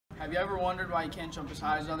Have you ever wondered why you can't jump as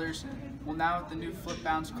high as others? Well, now with the new Flip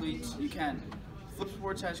Bounce cleats, you can. Flip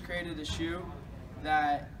Sports has created a shoe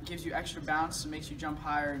that gives you extra bounce and makes you jump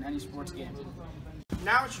higher in any sports game.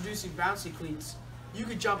 Now introducing Bouncy cleats. You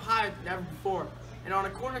can jump higher than ever before, and on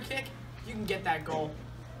a corner kick, you can get that goal.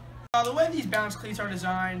 The way these bounce cleats are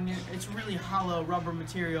designed, it's really hollow rubber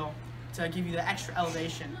material to give you the extra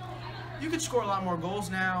elevation. You can score a lot more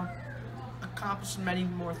goals now, accomplish many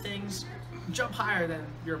more things, jump higher than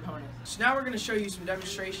your opponent. So now we're going to show you some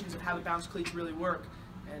demonstrations of how the bounce cleats really work,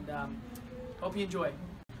 and hope you enjoy.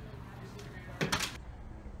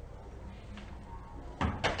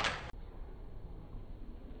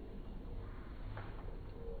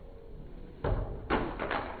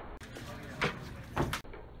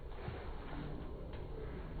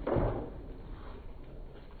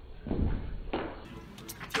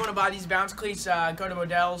 If you want to buy these bounce cleats, go to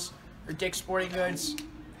Modell's or Dick's Sporting Goods.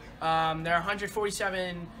 They're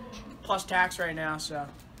 147 plus tax right now, so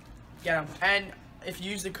get them. And if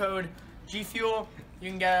you use the code GFUEL, you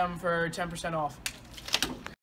can get them for 10% off.